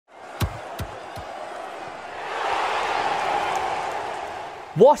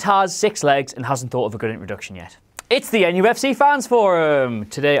What has 6 legs and hasn't thought of a good introduction yet? It's the NUFC Fans Forum!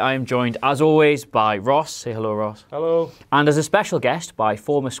 Today I am joined, as always, by Ross. Say hello, Ross. Hello. And as a special guest by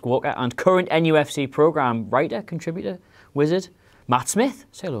former Squawka and current NUFC programme writer, contributor, wizard, Matt Smith.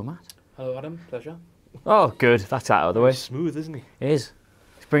 Say hello, Matt. Hello, Adam. Pleasure. Oh, good. That's that out of the way. He's smooth, isn't he? It is.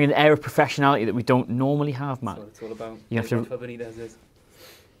 He's bringing an air of professionality that we don't normally have, Matt. That's what it's all about. You have to...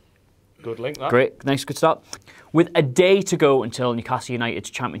 Good link, that. Great, nice, good start. With a day to go until Newcastle United's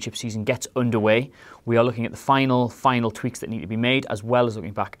championship season gets underway, we are looking at the final tweaks that need to be made, as well as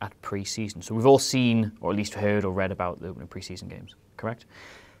looking back at pre-season. So we've all seen, or at least heard or read about the pre-season games, correct?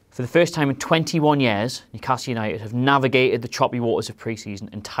 For the first time in 21 years, Newcastle United have navigated the choppy waters of pre-season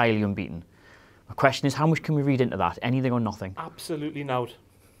entirely unbeaten. My question is, how much can we read into that? Anything or nothing? Absolutely nout.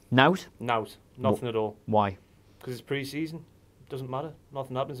 Nout? Nout. Nothing at all. Why? Because it's pre-season. Doesn't matter.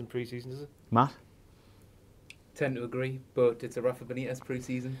 Nothing happens in pre-season, does it? Matt? Tend to agree, but it's a Rafa Benitez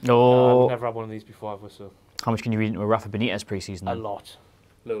pre-season. No. I've never had one of these before, have I? So. How much can you read into a Rafa Benitez pre-season? A lot.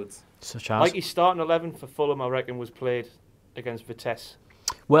 Loads. Such as? Like his starting 11 for Fulham, I reckon, was played against Vitesse.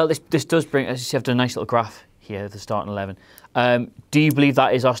 Well, this does bring, as you see, I've done a nice little graph here, the starting 11. Do you believe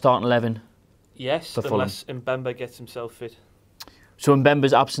that is our starting 11? Yes, unless Mbemba gets himself fit. So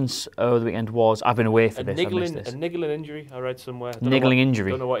Mbemba's absence over the weekend was, I've been away for this, I missed this. A niggling injury, I read somewhere. Niggling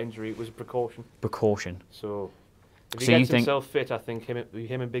injury? I don't know what injury, it was a precaution. Precaution. So, if he gets himself fit, I think him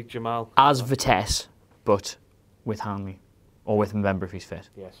and Big Jamal. As Vitesse, but with Hanley, or with Mbemba if he's fit?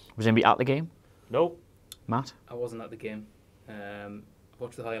 Yes. Was anybody at the game? No. Matt? I wasn't at the game.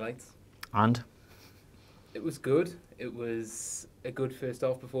 Watched the highlights. And? It was good. It was a good first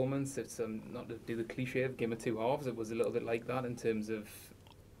half performance. It's not to do the cliche of game of two halves. It was a little bit like that in terms of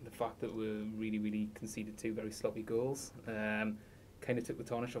the fact that we really conceded 2 very sloppy goals. Kind of took the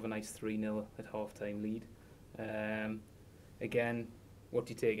tarnish of a nice 3-0 at half-time lead. Again, what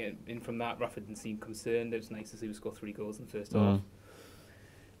do you take in from that? Rafa didn't seem concerned. It was nice to see we score 3 goals in the first half.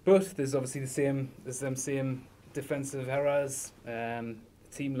 But there's obviously the same defensive errors. The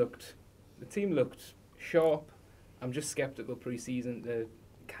team looked sharp. I'm just sceptical pre-season to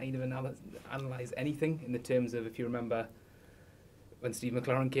kind of analyse anything in the terms of, if you remember when Steve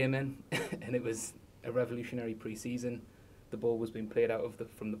McLaren came in and it was a revolutionary pre-season, the ball was being played out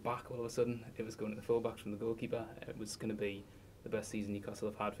from the back all of a sudden. It was going to the fullbacks from the goalkeeper. It was going to be the best season Newcastle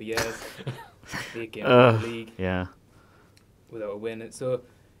have had for years. 8 games in the league without a win. So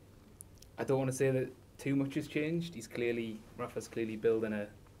I don't want to say that too much has changed. Rafa's clearly building a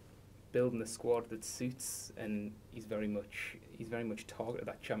squad that suits, and he's very much targeted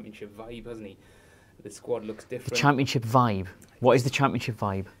that championship vibe, hasn't he? The squad looks different. The championship vibe. What is the championship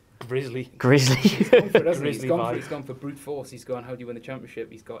vibe? Grizzly. He's gone for it, hasn't he? Grizzly he's gone for brute force. He's gone, how do you win the championship?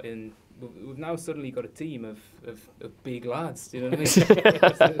 We've now suddenly got a team of big lads. Do you know what I mean?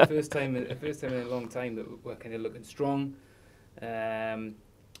 It's the first time in a long time that we're kind of looking strong.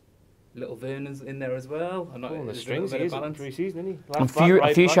 Little Vernon's in there as well. I'm not on the strings. He is in pre-season, isn't he? I'm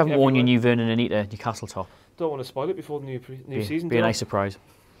furious you haven't worn your new Vernon Anita Newcastle top. Don't want to spoil it before the new season. Be a nice surprise.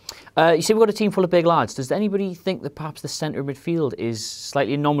 You see, we've got a team full of big lads. Does anybody think that perhaps the centre of midfield is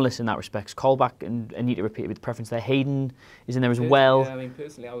slightly anomalous in that respect? Colback and Anita repeated with preference there. Hayden is in there as well. Yeah, I mean,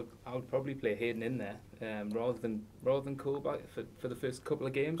 personally, I would probably play Hayden in there rather than Colback for the first couple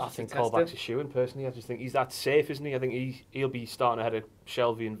of games. I think Colback's a shoo-in, personally. I just think he's that safe, isn't he? I think he'll be starting ahead of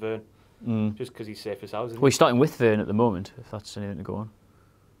Shelvey and Vern. Just because he's safe as house. Well, he's starting with Vern at the moment, if that's anything to go on.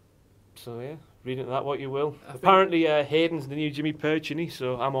 So yeah, read into that what you will. Apparently Hayden's the new Jimmy Perch, isn't he?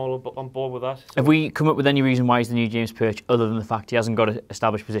 So I'm all on board with that. So. Have we come up with any reason why he's the new James Perch, other than the fact he hasn't got an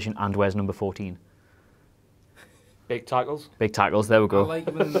established position and wears number 14? Big tackles. Big tackles, there we go. I like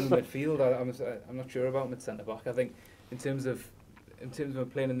him in the midfield. I'm not sure about him at centre back. I think in terms of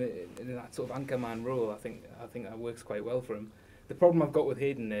playing in that sort of anchor man role, I think that works quite well for him. The problem I've got with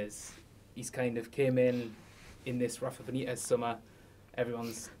Hayden is he's kind of came in this Rafa Benitez summer.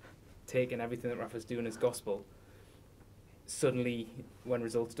 Everyone's taking everything that Rafa's doing as gospel. Suddenly, when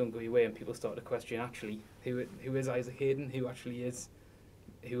results don't go your way and people start to question actually who is Isaac Hayden, who actually is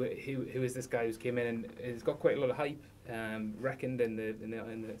who is this guy who's came in and has got quite a lot of hype, reckoned in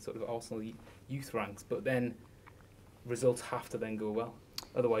the sort of Arsenal youth ranks, but then results have to then go well.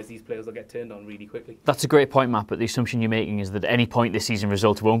 Otherwise, these players will get turned on really quickly. That's a great point, Matt, but the assumption you're making is that at any point this season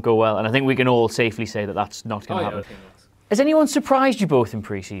results won't go well, and I think we can all safely say that that's not going to happen. Has anyone surprised you both in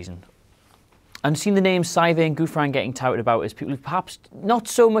pre-season? And seen the names Saive and Gouffran getting touted about as people who perhaps not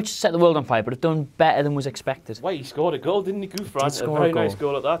so much set the world on fire, but have done better than was expected. Well, he scored a goal, didn't he, Gouffran? A very nice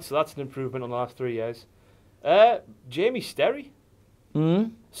goal at that, so that's an improvement on the last 3 years. Jamie Sterry,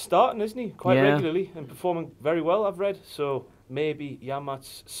 starting, isn't he, quite regularly and performing very well, I've read. So maybe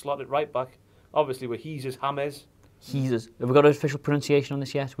Yamat's slotted right back. Obviously, with Jesus James. Jesus. Have we got an official pronunciation on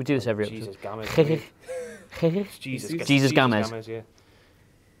this yet? We do this every Jesus episode. James. Jesus James. Yeah.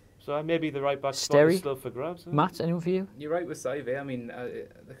 So maybe the right back spot Sterry? is still for grabs. Huh? Matt, anyone for you? You're right with Saive. I mean, I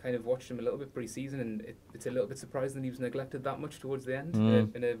kind of watched him a little bit pre-season, and it's a little bit surprising that he was neglected that much towards the end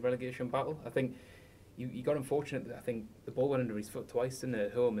in a relegation battle. I think he got unfortunate. I think the ball went under his foot twice in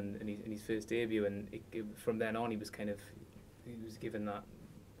at home in his first debut, and from then on he was given that.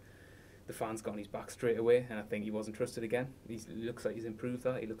 The fans got on his back straight away, and I think he wasn't trusted again. He looks like he's improved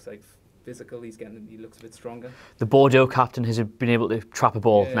that. He looks like physical. He looks a bit stronger. The Bordeaux captain has been able to trap a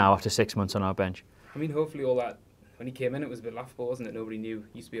ball now after 6 months on our bench. I mean, hopefully all that, when he came in, it was a bit laughable, wasn't it? Nobody knew.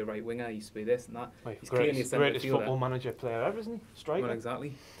 He used to be a right winger, he used to be this and that. Like, he's clearly a centre greatest fielder. football manager player ever, isn't he? Striker. Well,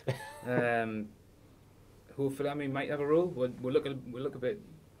 exactly. Hopefully, I mean, might have a role. We'll look a bit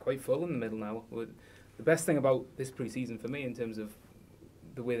quite full in the middle now. The best thing about this pre-season for me, in terms of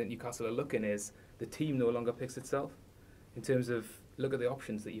the way that Newcastle are looking, is the team no longer picks itself. In terms of, look at the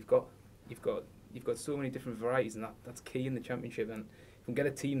options that you've got. You've got so many different varieties, and that's key in the Championship. And if we can get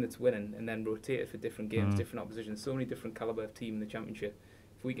a team that's winning and then rotate it for different games, different oppositions, so many different calibre of team in the Championship.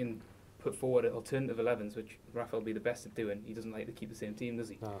 If we can put forward alternative 11s, which Rafa will be the best at doing, he doesn't like to keep the same team, does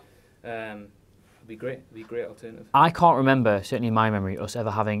he? No. It'd be great. It'd be a great alternative. I can't remember, certainly in my memory, us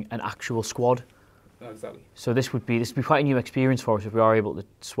ever having an actual squad. Oh, exactly. So this would be quite a new experience for us if we are able to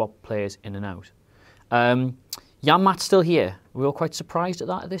swap players in and out. Jan Matt's still here. We're all quite surprised at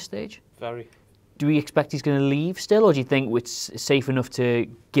that at this stage. Very. Do we expect he's going to leave still, or do you think it's safe enough to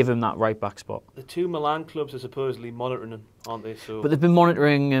give him that right back spot? The two Milan clubs are supposedly monitoring him, aren't they? So. But they've been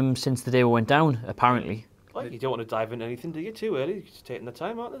monitoring him since the day we went down, apparently. Well, you don't want to dive into anything, do you? Too early. You're just taking the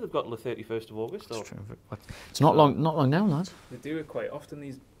time, aren't they? They've got till the 31st of August. That's true. It's not long now, lads. They do it quite often,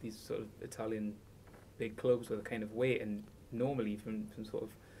 these sort of Italian big clubs, where they kind of wait, and normally from sort of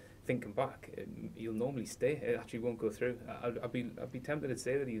thinking back, he'll normally stay. It actually won't go through. I'd be tempted to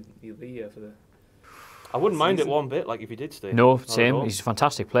say that he'll be here for the. I wouldn't mind it one bit, like if he did stay. No, same. He's a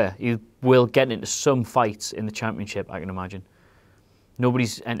fantastic player. He will get into some fights in the Championship, I can imagine.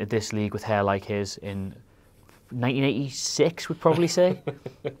 Nobody's entered this league with hair like his in 1986, we'd probably say.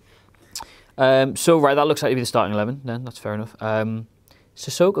 Right, that looks like to be the starting 11 then. That's fair enough.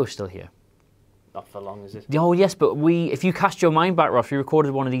 Sissoko's still here. Not for long, is it? Oh, yes, but if you cast your mind back, Ross, we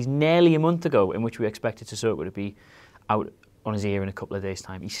recorded one of these nearly a month ago in which we expected Sissoko to be out on his ear in a couple of days'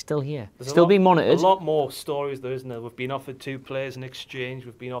 time. He's still here. Still being monitored. A lot more stories there, isn't there? We've been offered 2 players in exchange.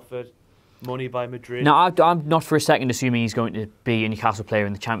 We've been offered money by Madrid. Now, I'm not for a second assuming he's going to be a Newcastle player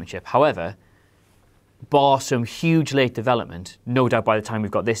in the Championship. However, bar some huge late development, no doubt by the time we've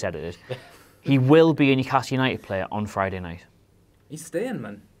got this edited, he will be a Newcastle United player on Friday night. He's staying,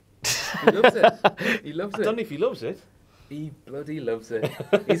 man. He loves it. He loves it. I don't know if he loves it. He bloody loves it.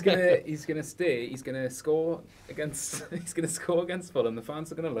 He's gonna stay. He's gonna score against. He's gonna score against Fulham. The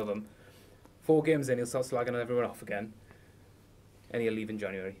fans are gonna love him. 4 games in, he'll start slagging everyone off again, and he'll leave in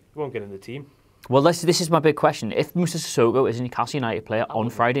January. He won't get in the team. Well, this is my big question. If Moussa Sissoko is a Newcastle United player on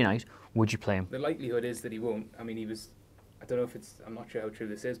Friday night, would you play him? The likelihood is that he won't. I mean, he was. I don't know if it's. I'm not sure how true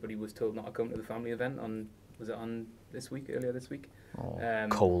this is, but he was told not to come to the family event on. Was it on earlier this week? Oh,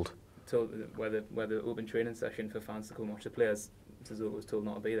 cold. Told where the open training session for fans to come watch the players. Sissoko was told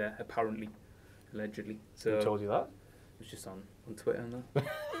not to be there. Apparently, allegedly. So Who told you that? It was just on Twitter and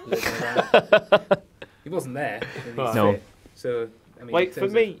that. He wasn't there. No. So I mean, Wait, for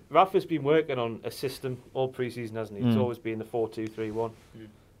me, Rafa's been working on a system all pre-season, hasn't he? It's always been the 4-2-3-1.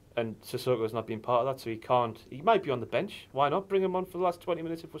 And Sissoko's not been part of that, so he can't. He might be on the bench. Why not bring him on for the last 20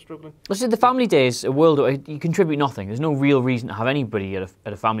 minutes if we're struggling? Listen, the family day is a world where you contribute nothing. There's no real reason to have anybody at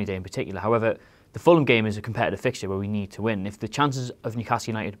a family day in particular. However, the Fulham game is a competitive fixture where we need to win. If the chances of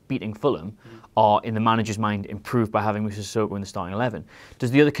Newcastle United beating Fulham are, in the manager's mind, improved by having Moussa Sissoko in the starting 11,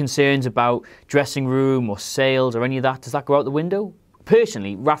 does the other concerns about dressing room or sales or any of that, does that go out the window?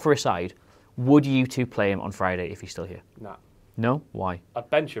 Personally, Rafa aside, would you two play him on Friday if he's still here? Nah. No? Why? I'd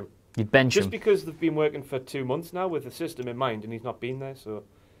bench him. You'd bench him? Just because they've been working for 2 months now with the system in mind and he's not been there, so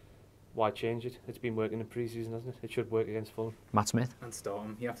why change it? It's been working in pre-season, hasn't it? It should work against Fulham. Matt Smith? And start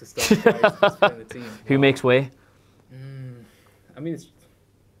him. You have to start him guys in the team. Who makes way? I mean, it's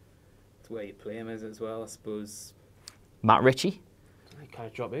where you play him as well, I suppose. Matt Ritchie? He kind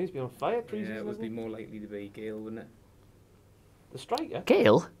of dropped in. He's been on fire pre-season, Yeah, it would hasn't be he? more likely to be Gale, wouldn't it? The striker?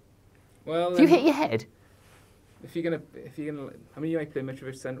 Gale? Well, Have you hit your head? If you're gonna, I mean, you might play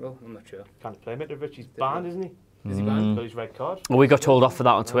Mitrovic central. I'm not sure. Can't play Mitrovic. He's banned, isn't he? Is he banned? Got his red card. Well, we got told off for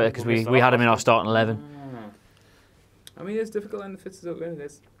that on Twitter because we missed we out had him in our last starting 11. I mean, it's difficult and it fits us up in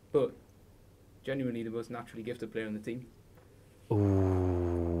this, but genuinely the most naturally gifted player on the team.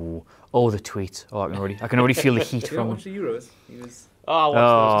 Ooh. Oh, the tweet. Oh, I can already feel the heat Did you from watch him. the Euros? He was. Oh, I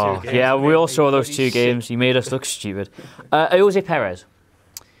watched those 2 games. Yeah, we all saw those Bloody 2 games. He made us look stupid. Jose Perez.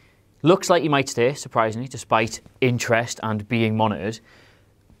 Looks like he might stay, surprisingly, despite interest and being monitored.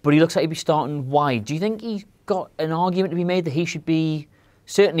 But he looks like he'd be starting wide. Do you think he's got an argument to be made that he should be,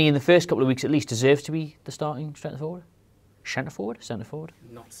 certainly in the first couple of weeks at least, deserves to be the starting centre forward? Centre forward?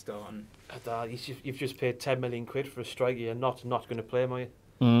 Not starting. You've just paid 10 million quid for a striker. You're not going to play him, are you?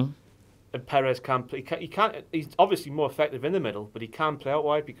 Mm. And Perez can't play. He can't. He's obviously more effective in the middle, but he can't play out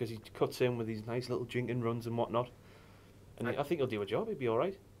wide because he cuts in with these nice little drinking runs and whatnot. And I think he'll do a job. He'll be all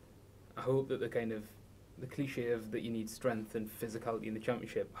right. I hope that the cliche of that you need strength and physicality in the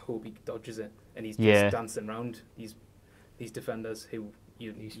championship, I hope he dodges it and he's just dancing around these defenders who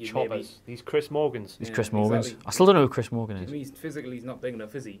these choppers, these Chris Morgans. These Chris Morgans. Exactly. I still don't know who Chris Morgan is. He's physically he's not big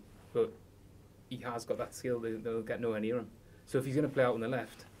enough, is he? But he has got that skill. They'll get nowhere near him. So if he's going to play out on the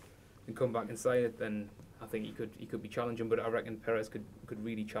left and come back inside it, then I think he could be challenging. But I reckon Perez could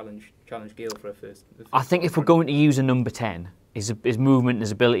really challenge Gale for a first. I think if we're going to use a number 10, his movement,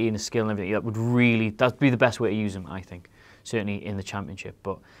 his ability, and his skill and everything, that'd be the best way to use him. I think, certainly in the championship.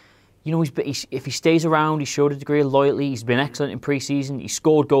 But you know, if he stays around, he showed a degree of loyalty. He's been excellent in pre-season. He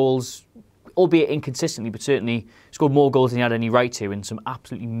scored goals, albeit inconsistently, but certainly scored more goals than he had any right to in some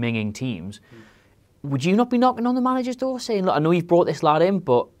absolutely minging teams. Would you not be knocking on the manager's door saying, look, I know you've brought this lad in,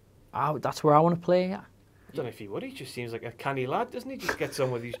 but that's where I want to play? I don't know if he would. He just seems like a canny lad, doesn't he? Just gets on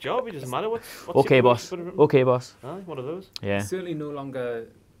with his job. It doesn't matter what's okay, boss. Okay, boss. Aye, one of those. Yeah. He's certainly no longer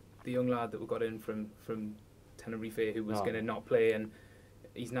the young lad that we got in from Tenerife who was going to not play, and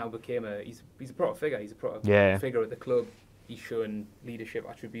he's now became he's a proper figure. He's a proper figure at the club. He's showing leadership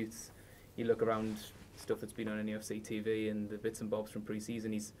attributes. You look around stuff that's been on NUFC TV and the bits and bobs from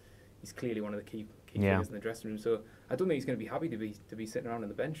pre-season. He's clearly one of the key figures in the dressing room. So I don't think he's going to be happy to be sitting around on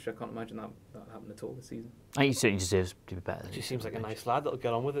the bench. I can't imagine that happened at all this season. I think he certainly deserves to be better. He just seems like a nice lad that'll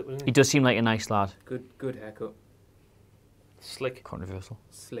get on with it, doesn't he? He does seem like a nice lad. Good haircut. Slick. Controversial.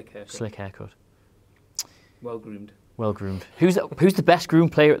 Slick haircut. Slick haircut. Well groomed. Well groomed. Who's the best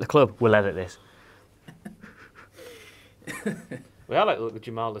groomed player at the club? We'll edit this. Well, I like the look of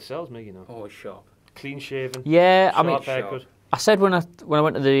Jamal Lascelles, me, you know. Oh, sharp. Clean shaven. Yeah, I mean, haircut. I said when I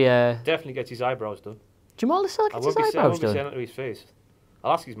went to the Definitely gets his eyebrows done. Jamal Lascelles gets his eyebrows I won't be done. saying it to his face.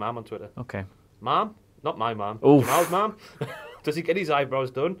 I'll ask his mum on Twitter. Okay. Mum? Not my mum. Oof. Jamal's mum. Does he get his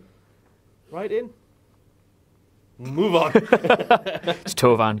eyebrows done? Right in. Move on. It's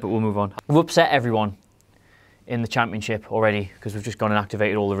Tovan, but we'll move on. We've upset everyone in the championship already because we've just gone and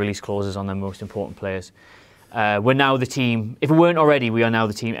activated all the release clauses on their most important players. We're now the team. If we weren't already, we are now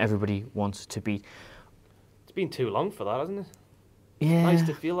the team everybody wants to beat. It's been too long for that, hasn't it? Yeah. Nice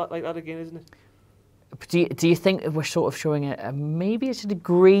to feel like that again, isn't it? But do you think we're sort of showing maybe it's a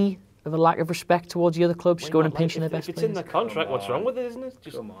degree of a lack of respect towards the other clubs, just going and pinching their best If it's players? in the contract, what's wrong with it, isn't it?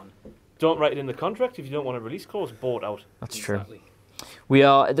 Just Come on. don't write it in the contract if you don't want a release clause bought out. That's Exactly. true. We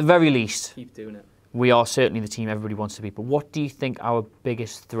are, at the very least, Keep doing it. we are certainly the team everybody wants to be. But what do you think our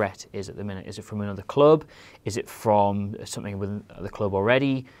biggest threat is at the minute? Is it from another club? Is it from something within the club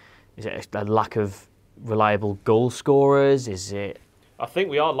already? Is it a lack of reliable goal scorers? Is it... I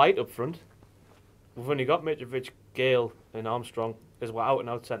think we are light up front. We've only got Mitrovic, Gale and Armstrong as well, out and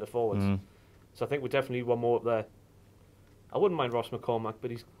out centre forwards. So I think we definitely need one more up there. I wouldn't mind Ross McCormack,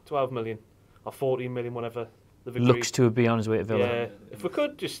 but he's 12 million or 14 million, whatever. Looks to be on his way to Villa. Yeah, if we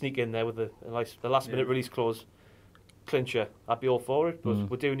could just sneak in there with the last minute release clause clincher, I'd be all for it. But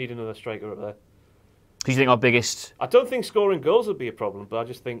we do need another striker up there. Who do you think our biggest... I don't think scoring goals will be a problem, but I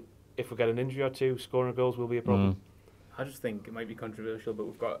just think if we get an injury or two, scoring goals will be a problem. I just think it might be controversial, but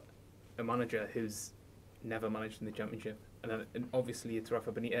we've got a manager who's never managed in the Championship. And obviously it's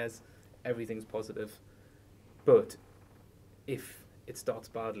Rafa Benitez, everything's positive. But if it starts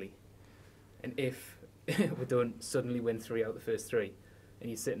badly, and if we don't suddenly win 3 out of the first 3, and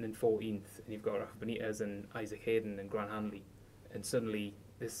you're sitting in 14th, and you've got Rafa Benitez and Isaac Hayden and Grant Hanley, and suddenly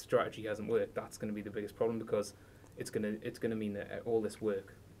this strategy hasn't worked, that's going to be the biggest problem, because it's going to mean that all this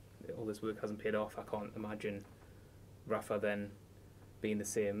work hasn't paid off. I can't imagine Rafa then being the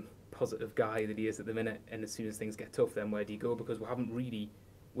same positive guy that he is at the minute, and as soon as things get tough, then where do you go? Because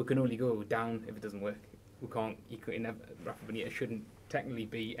we can only go down if it doesn't work. Rafa Benitez shouldn't technically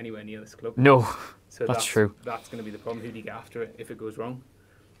be anywhere near this club. No, so that's true. That's going to be the problem. Who do you get after it if it goes wrong?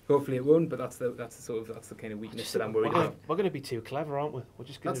 Hopefully it won't, but that's the kind of weakness that I'm worried about. We're going to be too clever, aren't we? We're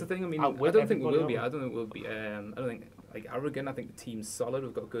just going that's the thing. I mean, I don't think we will be. I don't think we'll be. I don't think arrogant. I think the team's solid.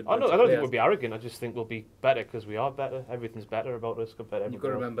 We've got good. I don't think we'll be arrogant. I just think we'll be better because we are better. Everything's better about us compared to everybody. You've got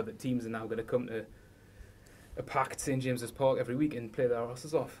to remember that teams are now going to come to a packed St James's Park every week and play their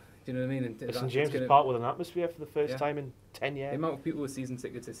asses off. Do you know what I mean? And St James's Park with an atmosphere for the first time in 10 The years. amount of people with season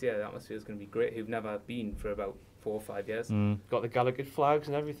tickets this year, the atmosphere is going to be great, who've never been for about 4 or 5 years. Got the Gallagher flags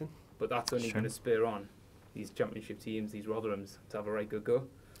and everything. But that's only going to spur on these championship teams, these Rotherhams, to have a right good go.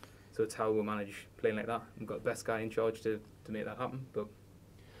 So it's how we'll manage playing like that. We've got the best guy in charge to make that happen. But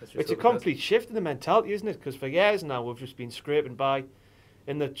it's a complete shift in the mentality, isn't it? Because for years now we've just been scraping by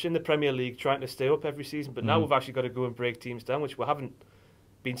in the Premier League, trying to stay up every season. But now we've actually got to go and break teams down, which we haven't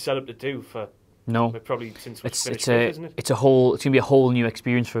been set up to do for probably since we finished up, isn't it? It's going to be a whole new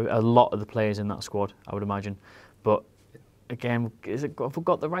experience for a lot of the players in that squad, I would imagine. But again, have we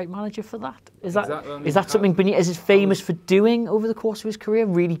got the right manager for that? Is that something Benitez is famous for doing over the course of his career?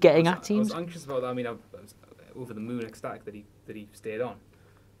 Really getting at teams. I was anxious about that. I mean, I was over the moon ecstatic that he stayed on.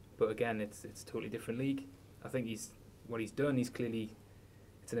 But again, it's a totally different league. I think what he's done.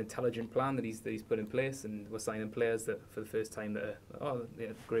 It's an intelligent plan that he's put in place, and we're signing players that for the first time that are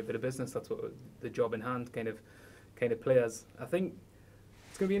great bit of business. That's what the job in hand kind of players. I think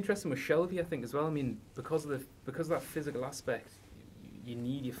it's going to be interesting with Shelby. I think as well. I mean, because of that physical aspect, you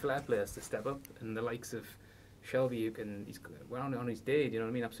need your flair players to step up, and the likes of Shelby, he's on his day. Do you know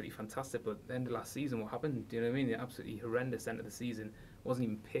what I mean? Absolutely fantastic. But at the end of last season, what happened? Do you know what I mean? The absolutely horrendous end of the season. Wasn't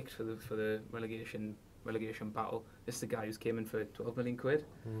even picked for the relegation battle. This is the guy who's came in for 12 million quid.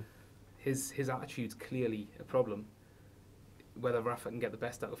 His attitude's clearly a problem. Whether Rafa can get the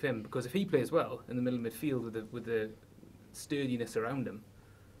best out of him, because if he plays well in the middle of midfield with the sturdiness around him,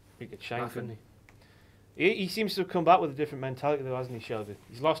 he could shine, couldn't he? He seems to have come back with a different mentality though, hasn't he, Shelby?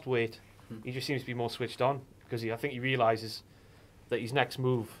 He's lost weight. He just seems to be more switched on because I think he realises that his next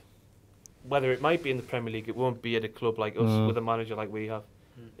move, whether it might be in the Premier League, it won't be at a club like us with a manager like we have.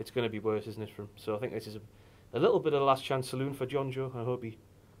 It's going to be worse, isn't it? So I think this is a little bit of a last chance saloon for John Joe. I hope he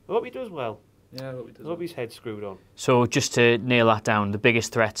does well. Yeah, I hope he does. I hope his head's screwed on. So just to nail that down, the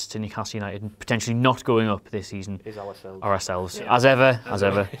biggest threats to Newcastle United and potentially not going up this season is ourselves. Are ourselves, yeah. As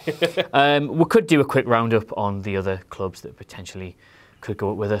ever. We could do a quick roundup on the other clubs that potentially could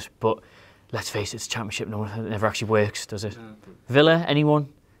go up with us, but let's face it, it's Championship. It never actually works, does it? No. Villa, anyone?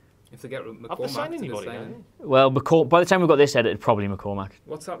 If they get Have they signed anybody? Well, by the time we've got this edited, probably McCormack.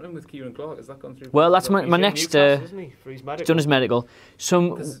 What's happening with Kieran Clark? Has that gone through? Well, that's my next. He's done his medical.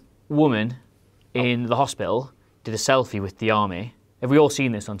 Some woman in the hospital did a selfie with Diame. Have we all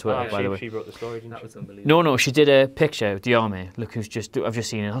seen this on Twitter, by the way? She wrote the story, didn't she? Was unbelievable. No, she did a picture of Diame. Look, I've just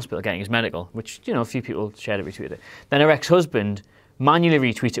seen in hospital getting his medical, which, a few people shared it, retweeted it. Then her ex-husband manually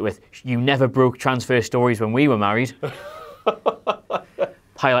retweeted it with, "You never broke transfer stories when we were married."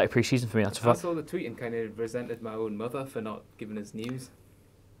 Highlight of pre-season for me, that's a fact. I saw the tweet and kind of resented my own mother for not giving us news.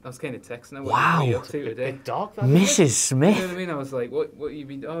 I was kind of texting her. Wow. What are you up to today? Dark, Mrs. Smith. You know what I mean? I was like, what have you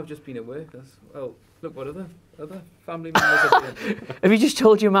been... Oh, I've just been at work. Well, look, what other family members are doing? Have you just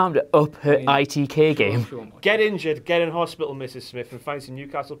told your mum to up her ITK game? Sure, get injured, get in hospital, Mrs. Smith, and find some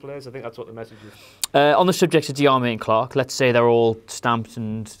Newcastle players. I think that's what the message is. On the subject of Diame and Clark, let's say they're all stamped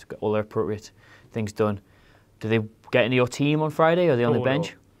and got all their appropriate things done. Do they get into your team on Friday, or are they on the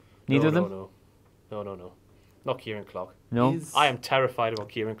bench? Neither of them? No. Not Kieran Clark. No? I am terrified about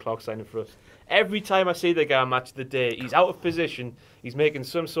Kieran Clark signing for us. Every time I see the guy on Match of the Day, he's out of position, he's making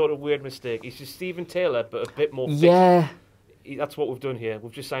some sort of weird mistake. He's just Stephen Taylor, but a bit more fit. Yeah. That's what we've done here.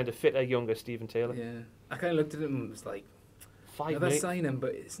 We've just signed a fitter, younger Stephen Taylor. Yeah. I kind of looked at him and was like, they're signing,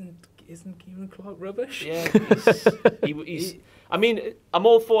 but isn't Kieran Clark rubbish? Yeah. he's I mean, I'm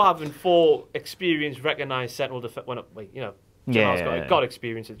all for having 4 experienced, recognised central defenders. Got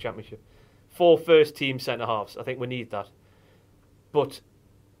experience in the Championship. 4 first-team centre-halves. I think we need that. But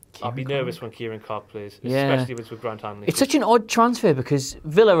I'll be nervous when Kieran Clark plays, especially if it's with Grant Hanley. It's such an odd transfer because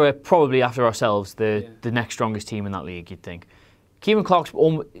Villa are probably, after ourselves, the next strongest team in that league, you'd think. Kieran Clark's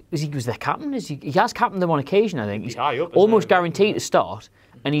he was their captain. He has captained them on occasion, I think. He's almost guaranteed to start.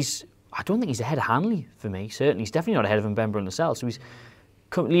 And I don't think he's ahead of Hanley for me, certainly. He's definitely not ahead of Mbemba and Lascelles. So he's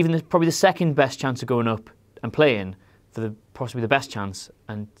leaving probably the second best chance of going up and playing for possibly the best chance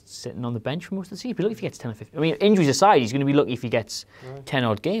and sitting on the bench for most of the season. But look if he gets 10 or 15. I mean, injuries aside, he's going to be lucky if he gets 10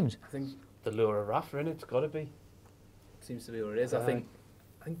 odd games. I think the lure of Rafa in it's got to be. Seems to be what it is. I think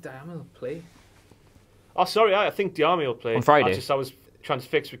Diame will play. Oh, sorry, I think Diame will play on Friday. I was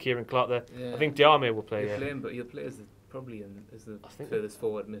transfixed with Kieran Clark there. Yeah. I think Diame will play. He'll play him, but he'll play as the furthest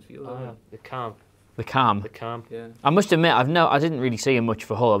forward midfielder. The calm. Yeah. I must admit, I didn't really see him much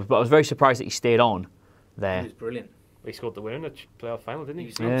for Hull, but I was very surprised that he stayed on there. He was brilliant. He scored the winner in the playoff final, didn't he?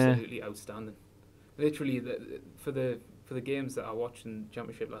 He was absolutely outstanding. Literally, for the games that I watched in the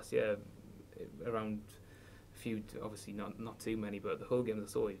Championship last year, around a few, obviously not too many, but the whole game I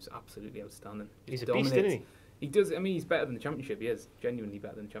saw, he was absolutely outstanding. He's a beast, isn't he? He does. I mean, he's better than the Championship. He is genuinely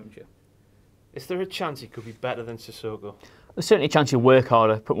better than the Championship. Is there a chance he could be better than Sissoko? There's certainly a chance he'll work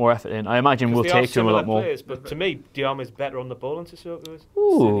harder, put more effort in. I imagine we'll take to him a lot more. Players, but to me, Diarma's better on the ball than Sissoko is.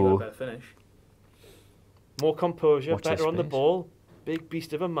 Certainly got a better finish. More composure, better on the ball. Big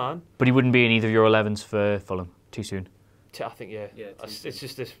beast of a man. But he wouldn't be in either of your 11s for Fulham. Too soon. I think, yeah. It's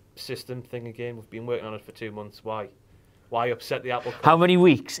just this system thing again. We've been working on it for 2 months. Why upset the apple cart? How many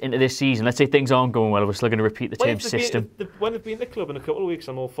weeks into this season, let's say things aren't going well, we're still going to repeat the same system? When they've been at the club in a couple of weeks,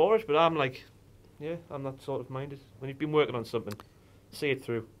 I'm all for it. But I'm like, yeah, I'm not sort of minded. When you've been working on something, see it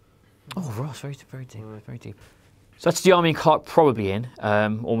through. Oh, Ross, very deep, very deep. So that's Diarma and Clark probably in.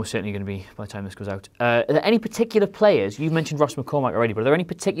 Almost certainly going to be by the time this goes out. Are there any particular players? You mentioned Ross McCormack already, but are there any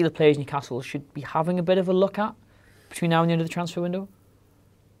particular players Newcastle should be having a bit of a look at between now and the end of the transfer window?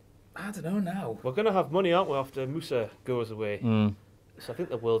 I don't know now. We're going to have money, aren't we, after Musa goes away? So I think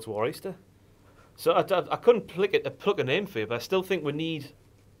the world's war Easter. So I couldn't pluck a name for you, but I still think we need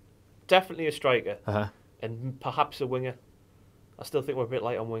definitely a striker and perhaps a winger. I still think we're a bit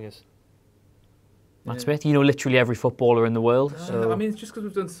light on wingers. Matt Smith, you know literally every footballer in the world. So I mean, it's just because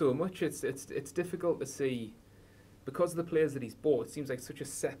we've done so much. It's difficult to see, because of the players that he's bought. It seems like such a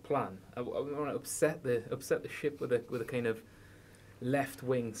set plan. I want to upset the ship with a kind of left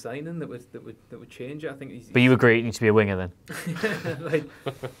wing signing that would change it. I think. But you agree it needs to be a winger then? Like,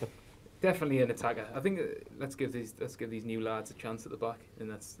 definitely an attacker. I think let's give these new lads a chance at the back, and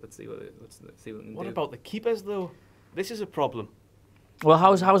let's see what we can do. What about the keepers though? This is a problem. Well,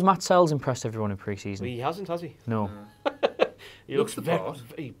 how's Matt Sells impressed everyone in pre-season? He hasn't, has he? No. He looks the part.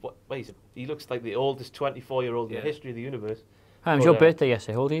 He looks like the oldest 24-year-old in the history of the universe. It was your birthday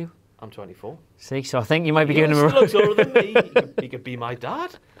yesterday. How old are you? I'm 24. See, so I think you might be giving him a... He looks older than me. He could be my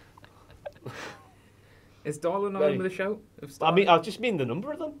dad. Is Darlan on with a shout? I just mean the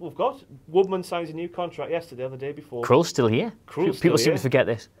number of them we've got. Woodman signs a new contract yesterday or the day before. Krul's still here. People seem to forget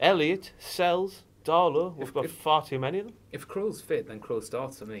this. Elliott, Sells, Darlow. We've got far too many of them. If Krul's fit, then Krul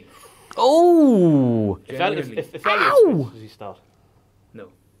starts for me. Oh! If Elliott's fit, does he start? No.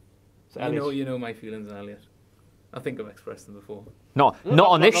 So you know my feelings on Elliott. I think I've expressed them before. Not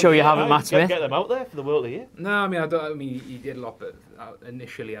on this show. You haven't, Matt Smith. Get them out there for the world to hear. No, I mean, he did a lot, but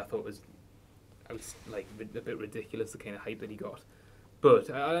initially I thought it was like a bit ridiculous, the kind of hype that he got. But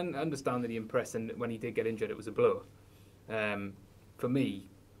I understand that he impressed, and when he did get injured, it was a blow. For me,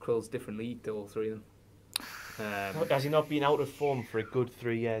 Krul's different league to all three of them. Has he not been out of form for a good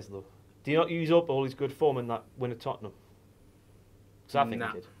 3 years though? Do you not use up all his good form in that win at Tottenham? Because I think he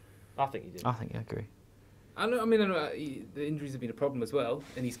did. I think he did. I think I agree. I know, the injuries have been a problem as well,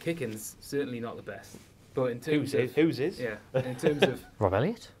 and his kicking's certainly not the best. But in terms of whose is? Yeah, in terms of Rob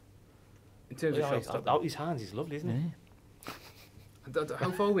Elliott. In terms of shot out his hands, he's lovely, isn't he? Yeah.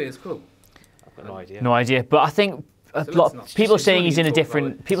 How far away is Krul? I've got no idea. No idea, but I think people saying he's in a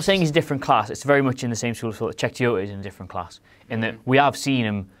different class. It's very much in the same school of thought. Czech Toyota is in a different class. In that we have seen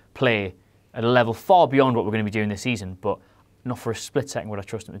him play at a level far beyond what we're going to be doing this season, but not for a split second would I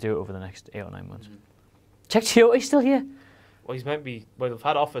trust him to do it over the next 8 or 9 months. Czech Toyota is still here. Well, he's meant to be. Well, we've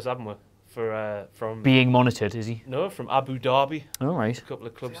had offers, haven't we? From being monitored, is he? No, from Abu Dhabi. Oh, right. A couple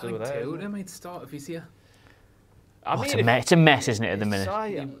of clubs over there. Toyota might start if he's here. It's a mess, isn't it, at the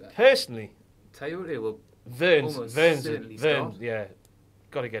minute? Personally, Toyota will. Vern's, yeah.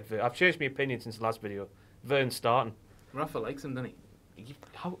 Got to get Vern. I've changed my opinion since the last video. Vern's starting. Rafa likes him, doesn't he?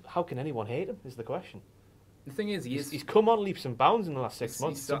 How can anyone hate him? Is the question. The thing is, he's come on leaps and bounds in the last 6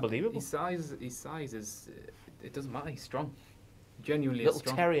 months. It's unbelievable. His size is. It doesn't matter. He's strong. Genuinely little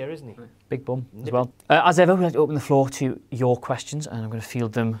strong. terrier, isn't he? Big bum as well. As ever, we'd like to open the floor to your questions, and I'm going to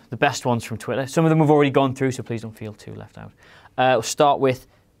field them, the best ones from Twitter. Some of them we've already gone through, so please don't feel too left out. We'll start with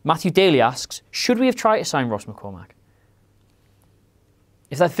Matthew Daly asks, should we have tried to sign Ross McCormack?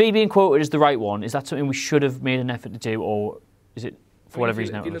 If that fee being quoted is the right one, is that something we should have made an effort to do, or is it for whatever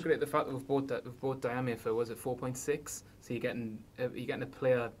reason? If you look at it, the fact that we've bought Diamir for, was it 4.6? So you're getting a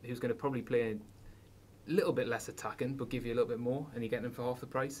player who's going to probably play a little bit less attacking, but give you a little bit more, and you're getting him for half the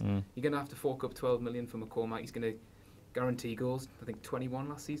price. You're going to have to fork up 12 million for McCormack. He's going to guarantee goals. I think 21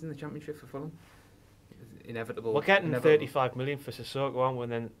 last season in the Championship for Fulham. Inevitable. We're getting 35 million for Sissoko, aren't we?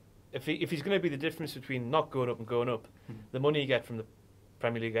 And then if he's going to be the difference between not going up and going up, the money you get from the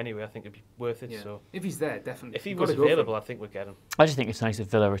Premier League anyway, I think it'd be worth it. Yeah. So if he's there, definitely. If he was available, I think we'd get him. I just think it's nice that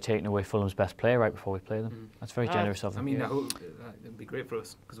Villa are taking away Fulham's best player right before we play them. That's very generous of them. I mean, it'd be great for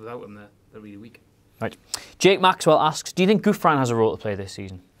us, because without them, they're really weak. Right. Jake Maxwell asks, do you think Gouffran has a role to play this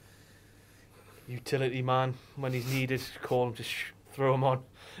season? Utility man, when he's needed, call him, just throw him on.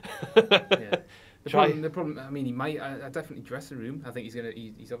 The problem. I mean, he might. I definitely dressing room. I think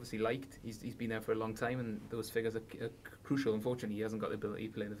he's obviously liked. He's been there for a long time, and those figures are crucial. Unfortunately, he hasn't got the ability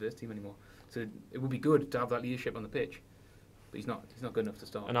to play in the first team anymore. So it would be good to have that leadership on the pitch, but he's not good enough to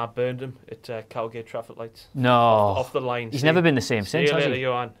start. And I burned him at Cowgate traffic lights. No. Off the line. He's never been the same since, has he?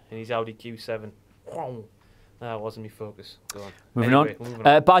 Johan, and he's Audi Q7. That wasn't my focus. Go on. Moving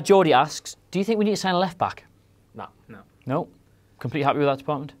on. Bad Geordie asks, do you think we need to sign a left back? No. Completely happy with that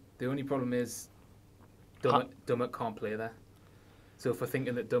department? The only problem is Dummett can't play there. So if we're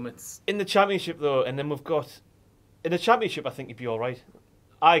thinking that Dummett's... In the Championship, though, and then we've got... In the Championship, I think he'd be all right.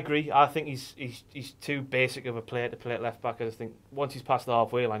 I agree. I think he's too basic of a player to play at left back. I just think once he's past the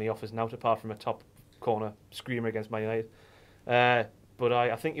halfway line, he offers nothing apart from a top corner screamer against Man United. But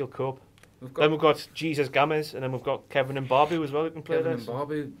I think he'll cope. Then we've got Jesus Gamez, and then we've got Kevin and Barbu as well who can play there. Kevin and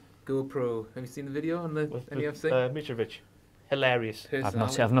Barbu, GoPro. Have you seen the video on the NUFC? Mitrovic. Hilarious. I've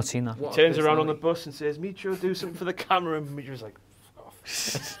not seen that. He turns around on the bus and says, Mitro, do something for the camera. And Mitro's like, fuck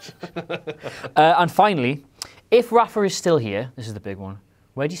off. And finally, if Rafa is still here, this is the big one,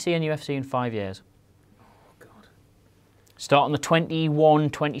 where do you see NUFC in 5 years? Oh, God. Starting the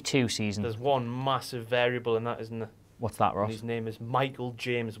 21-22 season. There's one massive variable in that, isn't there? What's that, Ross? And his name is Michael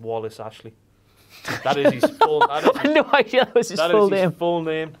James Wallace Ashley. That is his full... I had no idea that was his full name. That is his full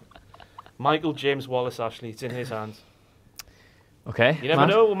name. Michael James Wallace Ashley. It's in his hands. Okay. You never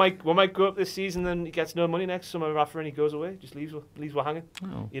know. We might go up this season and he gets no money next summer Rafa and he goes away. Just leaves we're hanging.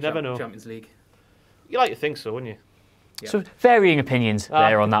 Oh. You never know. Champions League. You like to think so, wouldn't you? Yeah. So varying opinions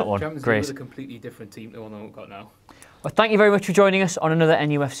there on that one. Champions Great. League was a completely different team to the one that we've got now. Well, thank you very much for joining us on another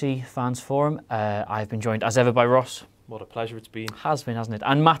NUFC Fans Forum. I've been joined as ever by Ross. What a pleasure it's been. Has been, hasn't it?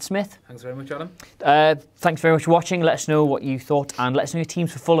 And Matt Smith. Thanks very much, Adam. Thanks very much for watching. Let us know what you thought and let us know your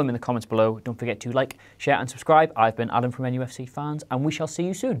teams for Fulham in the comments below. Don't forget to like, share and subscribe. I've been Adam from NUFC Fans and we shall see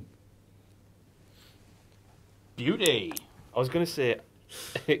you soon. Beauty. I was going to say,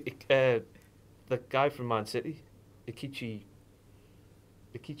 the guy from Man City, Ikichi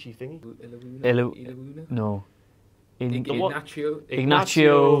thingy? No. Ignacio.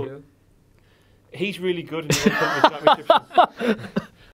 Ignacio. He's really good and he won't come to the championship.